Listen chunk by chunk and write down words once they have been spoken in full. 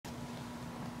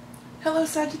Hello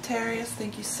Sagittarius,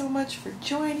 thank you so much for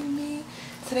joining me.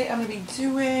 Today I'm going to be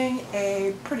doing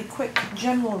a pretty quick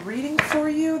general reading for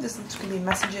you. This is going to be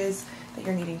messages that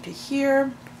you're needing to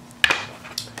hear.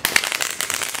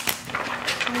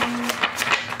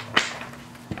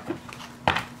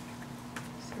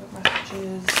 See what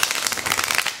messages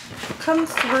come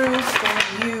through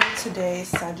for you today,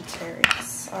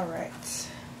 Sagittarius. Alright.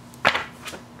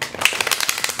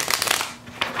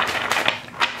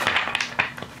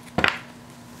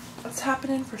 What's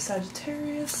happening for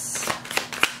Sagittarius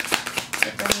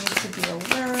that they need to be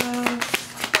aware of?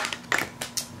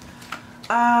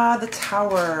 The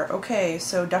Tower. Okay,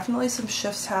 so definitely some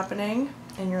shifts happening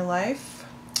in your life.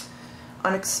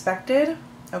 Unexpected.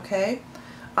 Okay.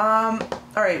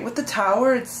 Alright, with the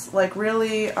Tower, it's like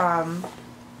really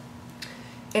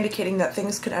indicating that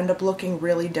things could end up looking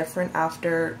really different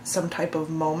after some type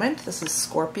of moment. This is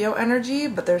Scorpio energy,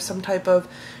 but there's some type of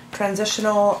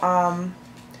transitional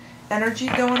energy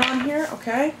going on here.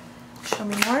 Okay, show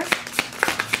me more.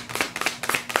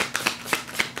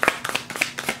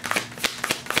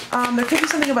 There could be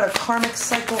something about a karmic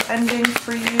cycle ending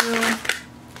for you.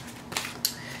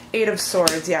 Eight of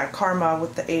Swords, yeah, karma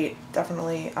with the 8,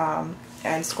 definitely.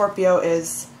 And Scorpio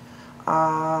is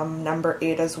number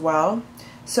 8 as well.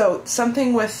 So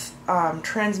something with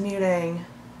transmuting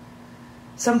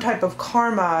some type of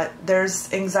karma.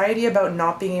 There's anxiety about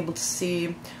not being able to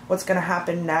see what's going to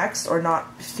happen next, or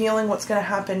not feeling what's going to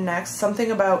happen next.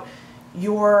 Something about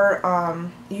your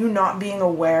you not being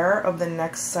aware of the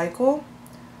next cycle.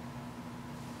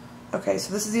 Okay,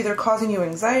 so this is either causing you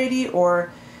anxiety,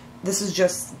 or this is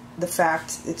just the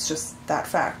fact, it's just that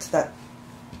fact that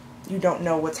you don't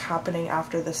know what's happening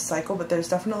after this cycle, but there's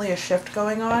definitely a shift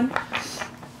going on.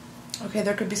 Okay,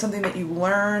 there could be something that you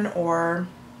learn or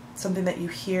something that you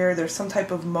hear. There's some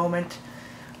type of moment,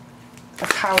 a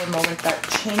power moment that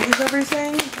changes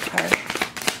everything. Okay.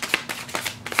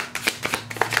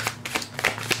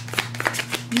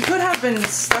 You could have been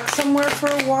stuck somewhere for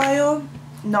a while,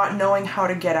 not knowing how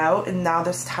to get out, and now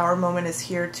this Tower moment is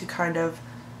here to kind of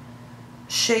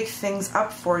shake things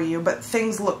up for you, but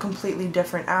things look completely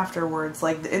different afterwards.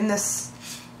 Like in this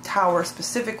Tower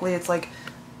specifically, it's like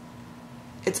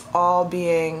it's all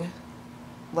being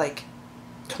like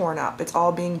torn up. It's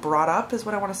all being brought up is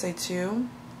what I want to say too.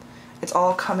 It's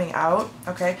all coming out.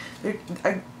 Okay,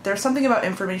 there's something about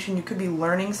information. You could be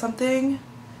learning something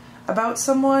about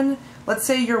someone. Let's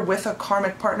say you're with a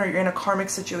karmic partner, you're in a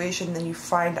karmic situation, then you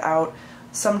find out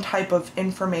some type of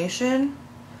information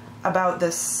about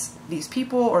these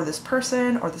people or this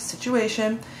person or this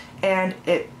situation, and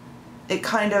it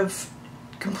kind of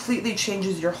completely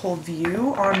changes your whole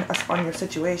view on your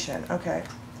situation. Okay.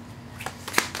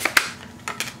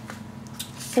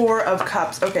 Four of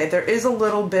Cups. Okay, there is a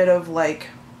little bit of like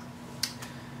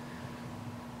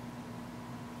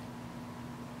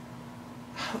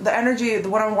the energy,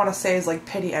 what I want to say is like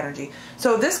pity energy.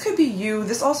 So this could be you.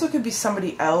 This also could be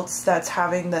somebody else that's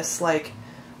having this like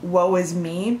woe is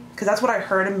me, because that's what I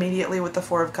heard immediately with the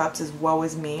Four of Cups is woe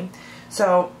is me.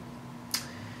 So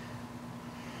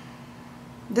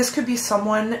this could be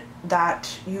someone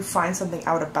that you find something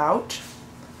out about.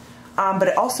 But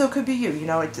it also could be you, you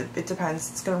know, it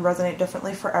depends. It's going to resonate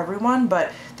differently for everyone,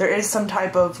 but there is some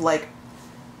type of, like,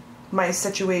 my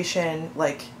situation,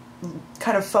 like,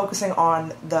 kind of focusing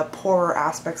on the poorer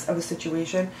aspects of a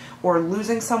situation, or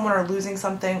losing someone or losing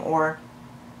something, or,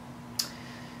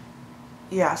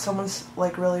 yeah, someone's,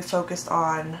 like, really focused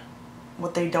on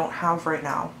what they don't have right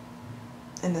now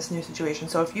in this new situation.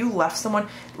 So if you left someone,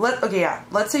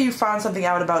 let's say you found something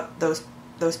out about those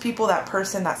people, that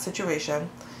person, that situation,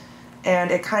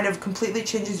 and it kind of completely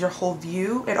changes your whole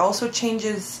view. It also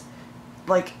changes,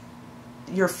 like,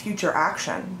 your future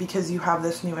action because you have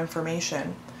this new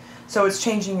information. So it's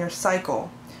changing your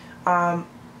cycle.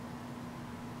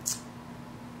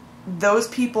 Those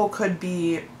people could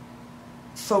be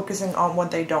focusing on what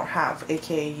they don't have,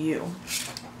 aka you,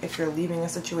 if you're leaving a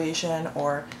situation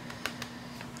or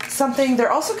something. There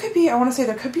also could be, I want to say,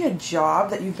 there could be a job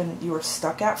that you were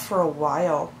stuck at for a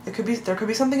while. There could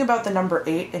be something about the number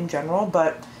 8 in general,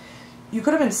 but you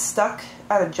could have been stuck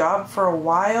at a job for a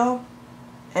while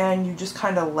and you just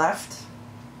kind of left.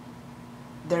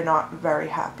 They're not very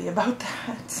happy about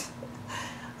that.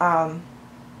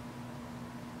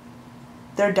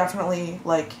 They're definitely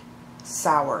like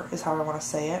sour is how I want to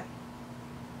say it.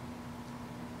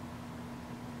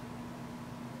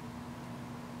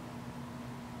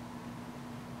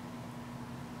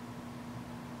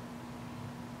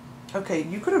 Okay,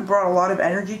 you could have brought a lot of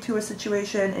energy to a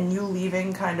situation, and you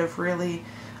leaving kind of really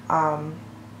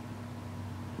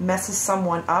messes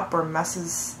someone up or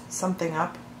messes something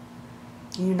up.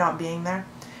 You not being there.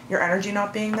 Your energy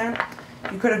not being there.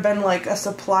 You could have been like a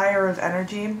supplier of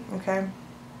energy, okay?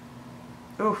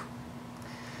 Ooh.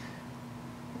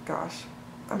 Gosh.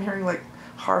 I'm hearing like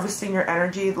harvesting your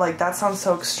energy. Like that sounds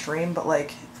so extreme, but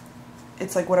like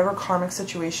it's like whatever karmic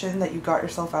situation that you got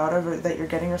yourself out of or that you're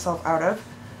getting yourself out of,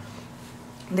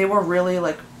 they were really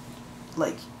like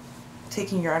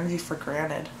taking your energy for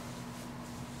granted.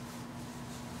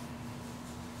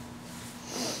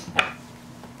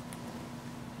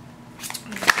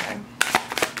 Okay.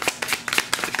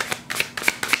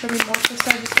 Show me more for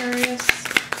Sagittarius.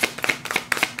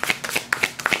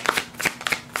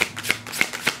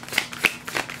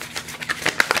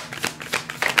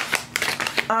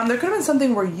 There could have been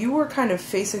something where you were kind of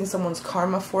facing someone's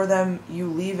karma for them, you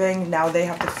leaving, now they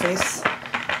have to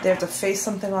face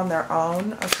something on their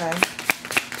own. Okay.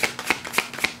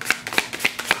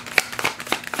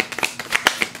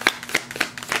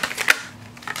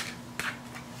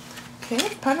 King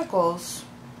of Pentacles.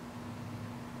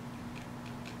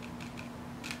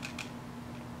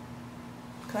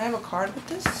 Can I have a card with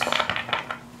this?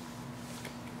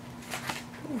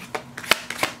 Ooh.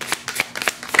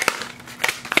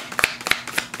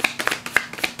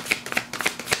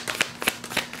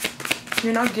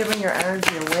 You're not giving your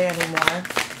energy away anymore,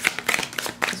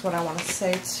 is what I want to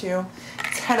say too.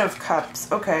 Ten of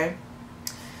Cups. Okay.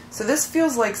 So this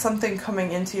feels like something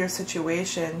coming into your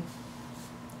situation.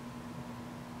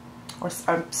 Or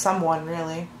someone,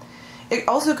 really. It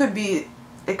also could be,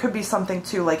 it could be something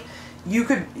too, like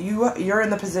you're in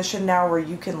the position now where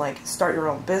you can like start your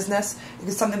own business.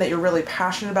 It's something that you're really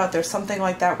passionate about. There's something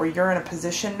like that where you're in a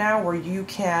position now where you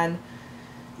can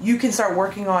start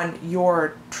working on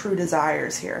your true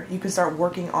desires here. You can start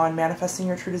working on manifesting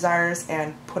your true desires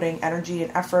and putting energy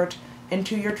and effort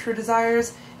into your true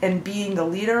desires and being the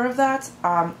leader of that.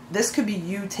 This could be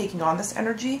you taking on this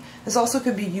energy. This also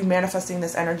could be you manifesting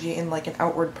this energy in like an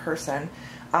outward person.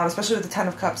 Especially with the Ten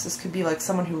of Cups, this could be like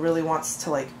someone who really wants to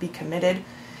like be committed.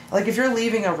 Like if you're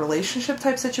leaving a relationship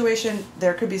type situation,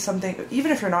 there could be something,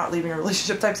 even if you're not leaving a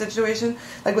relationship type situation,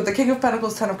 like with the King of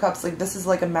Pentacles, Ten of Cups, like this is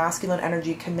like a masculine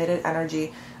energy, committed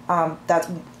energy, that's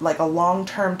like a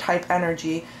long-term type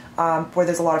energy, where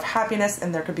there's a lot of happiness,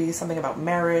 and there could be something about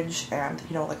marriage and,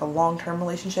 you know, like a long-term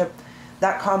relationship.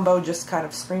 That combo just kind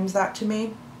of screams that to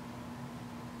me.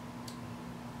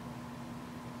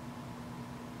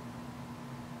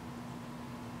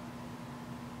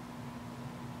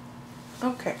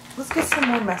 Okay, let's get some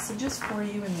more messages for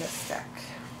you in this deck.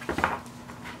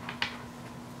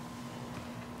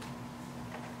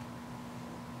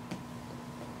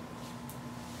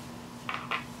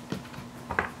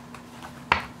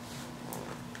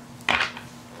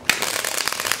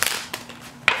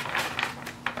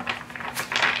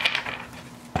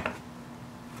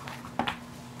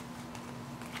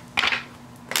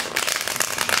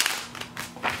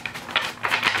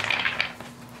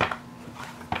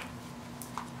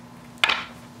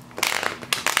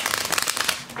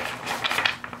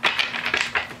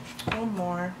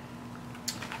 More.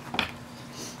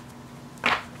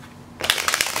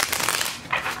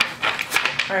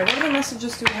 Alright, what other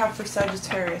messages do we have for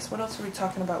Sagittarius? What else are we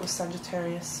talking about with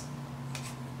Sagittarius?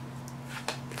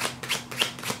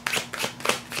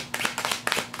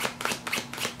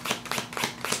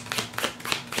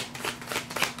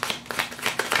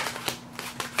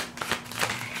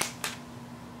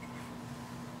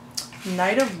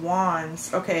 Knight of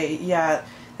Wands. Okay, yeah.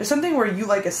 There's something where you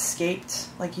like escaped,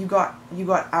 like you got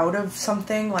out of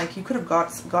something, like you could have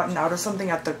gotten out of something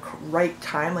at the right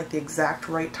time, like the exact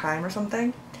right time or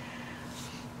something.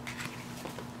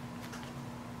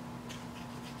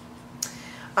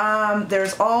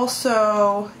 There's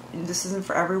also, this isn't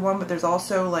for everyone, but there's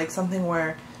also like something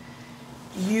where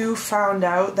you found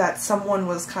out that someone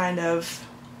was kind of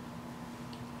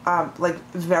like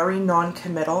very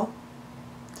non-committal.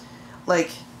 Like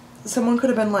someone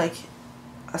could have been like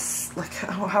a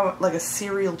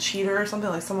serial cheater or something,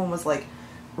 like someone was like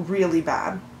really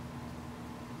bad.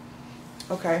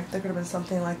 Okay, there could have been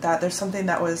something like that. There's something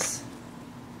that was,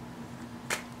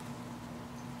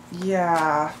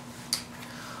 yeah.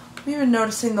 I'm even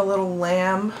noticing the little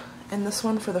lamb in this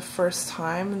one for the first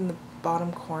time in the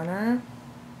bottom corner.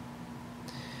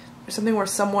 There's something where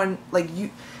someone, like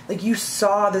you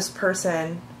saw this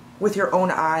person with your own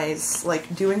eyes,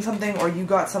 like doing something, or you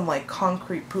got some like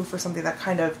concrete proof or something that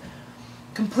kind of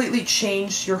completely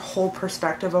changed your whole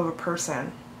perspective of a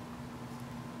person.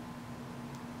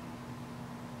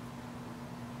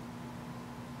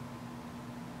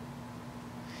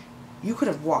 You could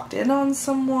have walked in on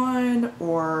someone,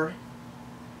 or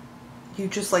you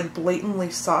just like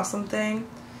blatantly saw something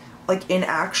like in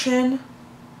action,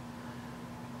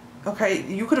 Okay,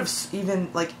 you could have even,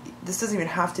 like, this doesn't even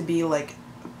have to be like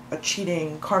a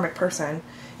cheating karmic person.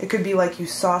 It could be like you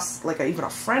saw like even a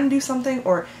friend do something,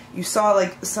 or you saw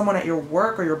like someone at your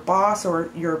work or your boss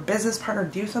or your business partner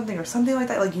do something or something like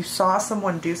that. Like you saw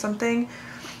someone do something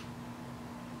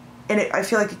and I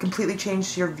feel like it completely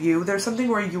changed your view. There's something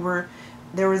where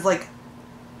there was like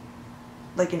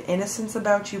an innocence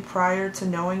about you prior to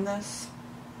knowing this,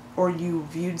 or you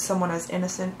viewed someone as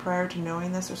innocent prior to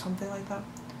knowing this or something like that.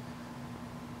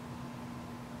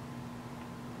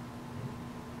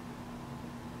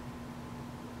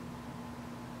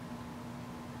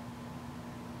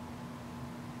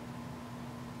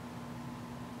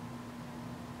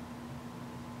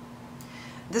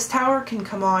 This Tower can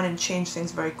come on and change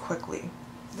things very quickly.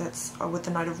 That's with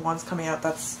the Knight of Wands coming out,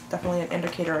 that's definitely an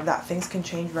indicator of that. Things can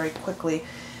change very quickly.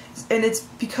 And it's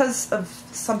because of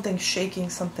something shaking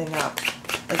something up,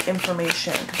 like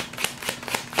information.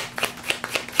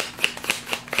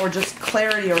 Or just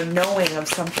clarity or knowing of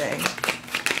something.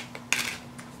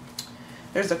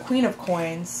 There's a Queen of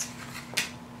Coins.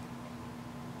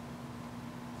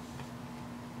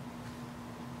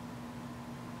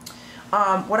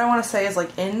 What I want to say is,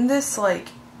 like, in this, like,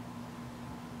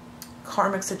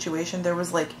 karmic situation, there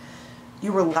was, like,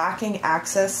 you were lacking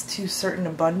access to certain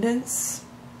abundance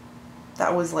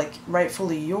that was, like,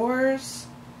 rightfully yours.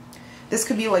 This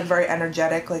could be, like, very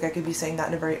energetic, like, I could be saying that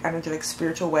in a very energetic,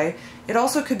 spiritual way. It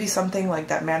also could be something, like,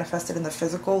 that manifested in the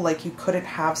physical, like, you couldn't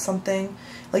have something,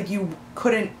 like, you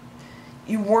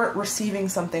weren't receiving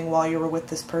something while you were with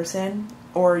this person,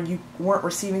 or you weren't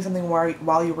receiving something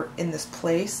while you were in this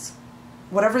place.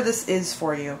 Whatever this is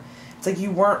for you, it's like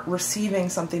you weren't receiving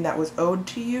something that was owed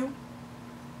to you.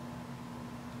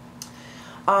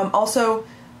 Also,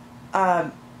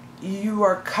 you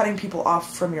are cutting people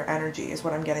off from your energy is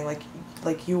what I'm getting.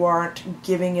 Like you aren't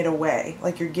giving it away.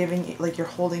 Like you're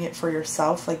holding it for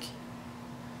yourself. Like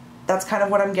that's kind of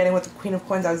what I'm getting with the Queen of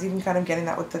Coins. I was even kind of getting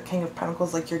that with the King of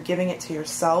Pentacles. Like you're giving it to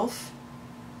yourself.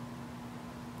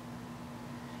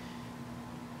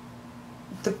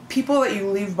 The people that you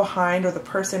leave behind, or the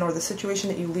person or the situation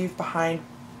that you leave behind,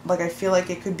 like I feel like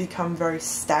it could become very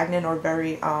stagnant or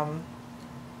very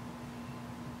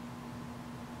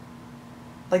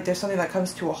like there's something that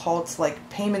comes to a halt, like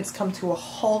payments come to a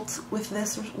halt with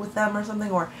them or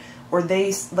something, or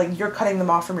they, like, you're cutting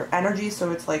them off from your energy,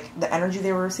 so it's like the energy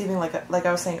they were receiving, like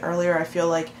I was saying earlier, I feel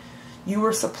like you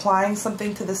were supplying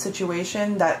something to the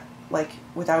situation that, like,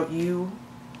 without you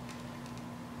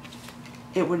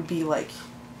it would be like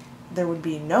there would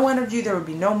be no energy, there would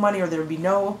be no money, or there would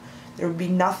be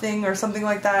nothing or something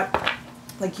like that.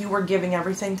 Like you were giving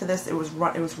everything to this. It was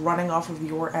running off of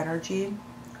your energy.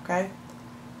 Okay?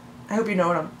 I hope you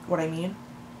know what I mean.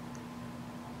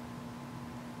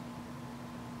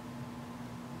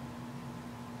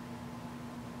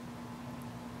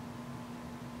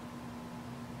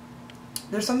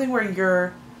 There's something where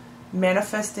you're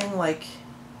manifesting, like,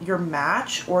 your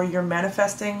match, or you're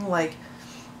manifesting, like,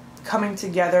 coming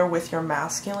together with your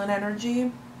masculine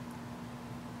energy.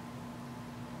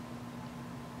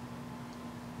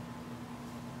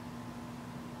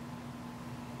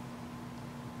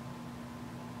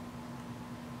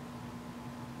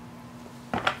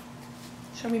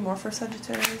 Show me more for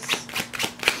Sagittarius.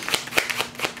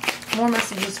 More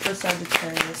messages for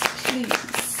Sagittarius,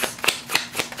 please.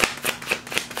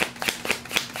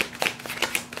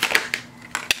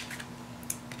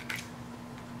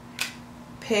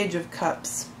 Page of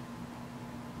Cups.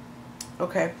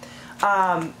 Okay.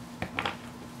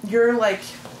 You're like,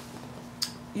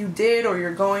 you did, or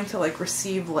you're going to, like,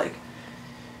 receive, like,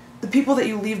 the people that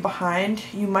you leave behind,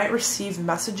 you might receive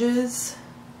messages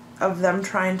of them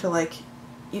trying to, like,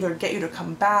 either get you to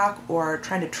come back, or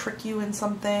trying to trick you in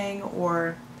something,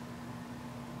 or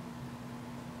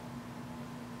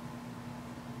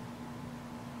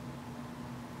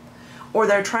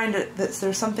they're trying to,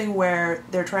 there's something where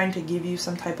they're trying to give you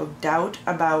some type of doubt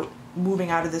about moving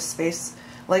out of this space.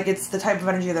 Like, it's the type of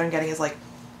energy that I'm getting is like,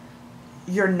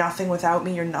 you're nothing without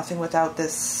me, you're nothing without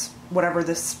this, whatever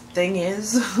this thing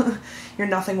is. You're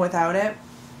nothing without it.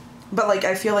 But, like,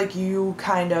 I feel like you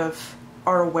kind of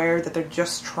are aware that they're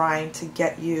just trying to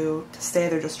get you to stay,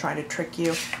 they're just trying to trick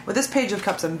you. With this Page of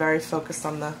Cups, I'm very focused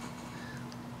on the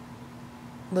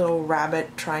little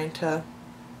rabbit trying to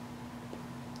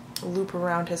loop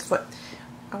around his foot.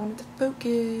 I wanted to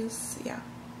focus. Yeah.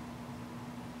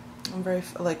 I'm very,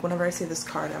 like, whenever I see this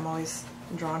card, I'm always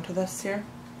drawn to this here.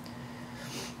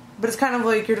 But it's kind of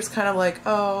like, you're just kind of like,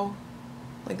 oh,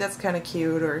 like, that's kind of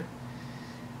cute, or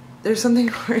there's something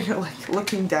where you're like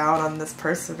looking down on this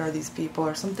person or these people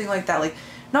or something like that. Like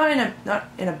not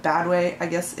in a bad way. I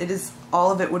guess it is,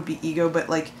 all of it would be ego, but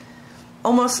like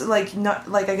almost like not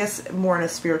like, I guess more in a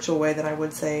spiritual way than I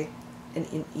would say in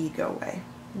an ego way,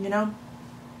 you know?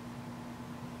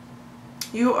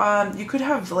 You could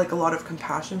have like a lot of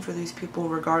compassion for these people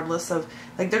regardless of,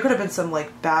 like there could have been some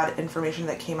like bad information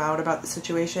that came out about the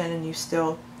situation and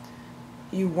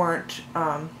you weren't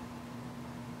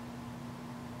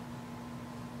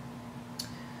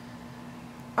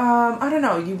I don't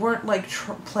know, you weren't like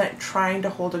trying to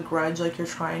hold a grudge, like you're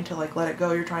trying to like let it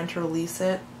go, you're trying to release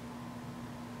it.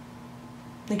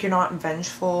 Like you're not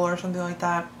vengeful or something like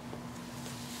that.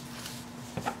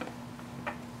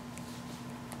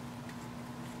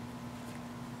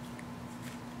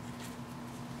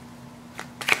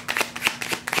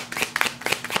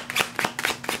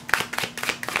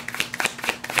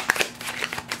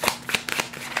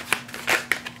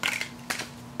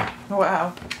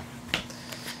 Wow.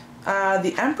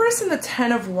 The Empress and the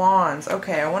Ten of Wands.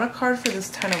 Okay, I want a card for this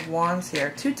Ten of Wands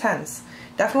here. 2 tens.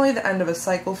 Definitely the end of a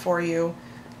cycle for you.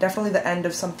 Definitely the end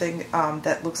of something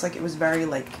that looks like it was very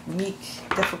like meek,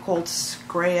 difficult,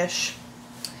 grayish.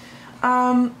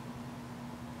 You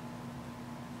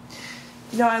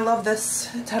know, I love this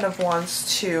Ten of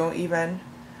Wands too, even.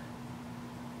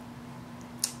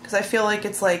 Because I feel like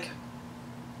it's like,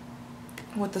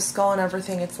 with the skull and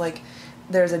everything, it's like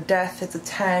there's a death, it's a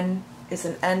 10, it's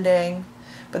an ending,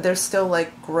 but there's still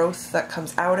like growth that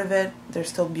comes out of it. There's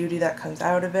still beauty that comes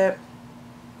out of it.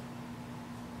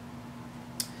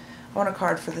 I want a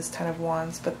card for this Ten of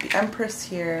Wands, but the Empress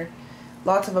here,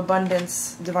 lots of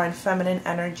abundance, divine feminine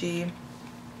energy.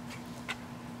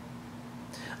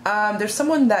 There's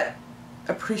someone that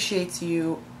appreciates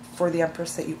you for the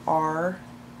Empress that you are,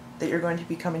 that you're going to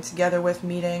be coming together with,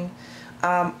 meeting,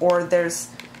 or there's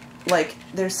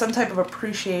some type of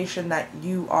appreciation that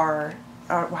you are,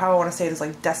 how I want to say it is,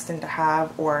 like destined to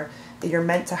have, or that you're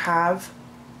meant to have.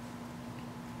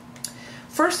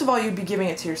 First of all, you'd be giving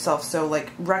it to yourself, so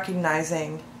like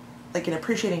recognizing, like, and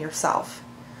appreciating yourself.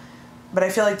 But I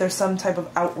feel like there's some type of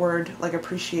outward, like,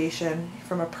 appreciation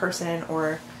from a person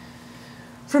or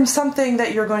from something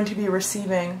that you're going to be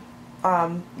receiving,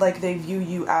 like they view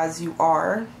you as you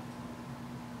are.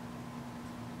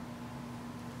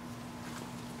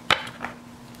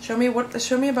 Show me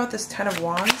about this Ten of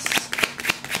Wands.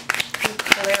 Can you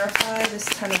clarify this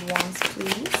Ten of Wands,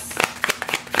 please?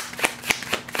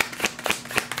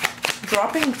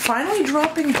 Finally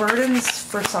dropping burdens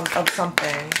for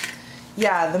something.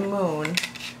 Yeah, the Moon.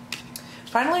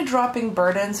 Finally dropping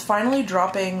burdens, finally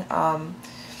dropping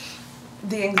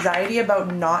the anxiety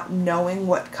about not knowing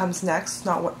what comes next,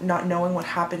 not knowing what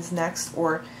happens next,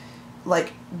 or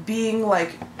like being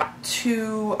like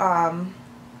too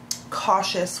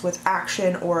cautious with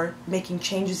action or making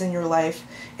changes in your life,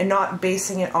 and not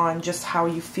basing it on just how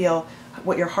you feel,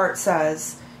 what your heart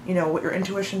says, you know, what your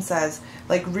intuition says.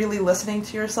 Like really listening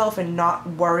to yourself and not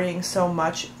worrying so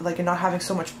much, like, and not having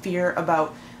so much fear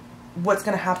about what's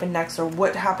going to happen next, or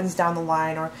what happens down the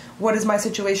line, or what does my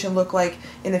situation look like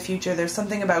in the future. There's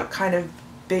something about kind of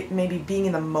maybe being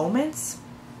in the moments,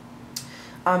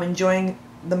 enjoying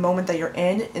the moment that you're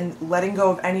in, and letting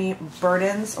go of any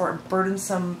burdens or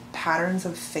burdensome patterns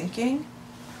of thinking.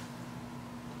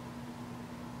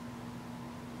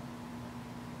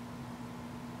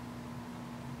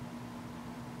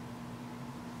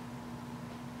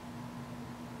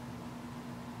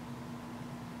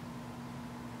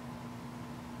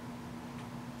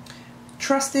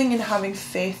 Trusting and having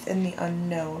faith in the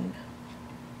unknown.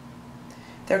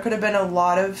 There could have been a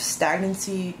lot of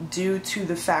stagnancy due to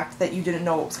the fact that you didn't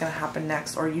know what was going to happen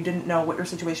next, or you didn't know what your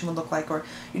situation would look like, or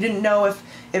you didn't know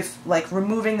if like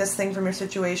removing this thing from your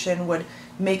situation would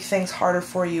make things harder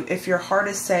for you. If your heart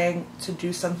is saying to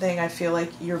do something, I feel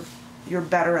like you're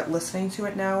better at listening to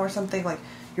it now, or something. Like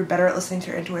you're better at listening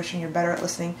to your intuition, you're better at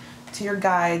listening to your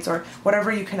guides, or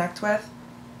whatever you connect with.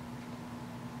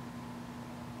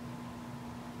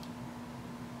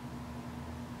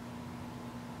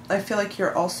 I feel like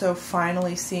you're also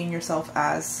finally seeing yourself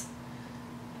as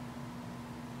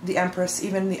the Empress,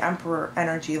 even the Emperor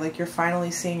energy. Like you're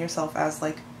finally seeing yourself as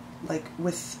like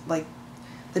with like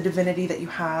the divinity that you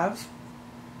have.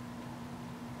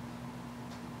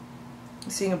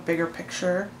 Seeing a bigger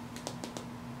picture.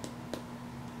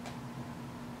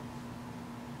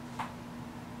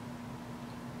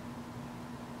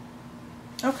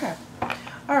 Okay.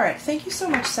 Alright, thank you so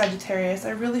much, Sagittarius.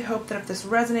 I really hope that if this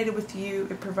resonated with you,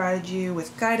 it provided you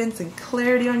with guidance and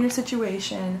clarity on your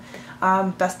situation.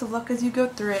 Best of luck as you go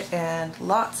through it, and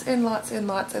lots and lots and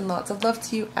lots and lots of love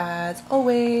to you as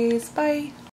always. Bye!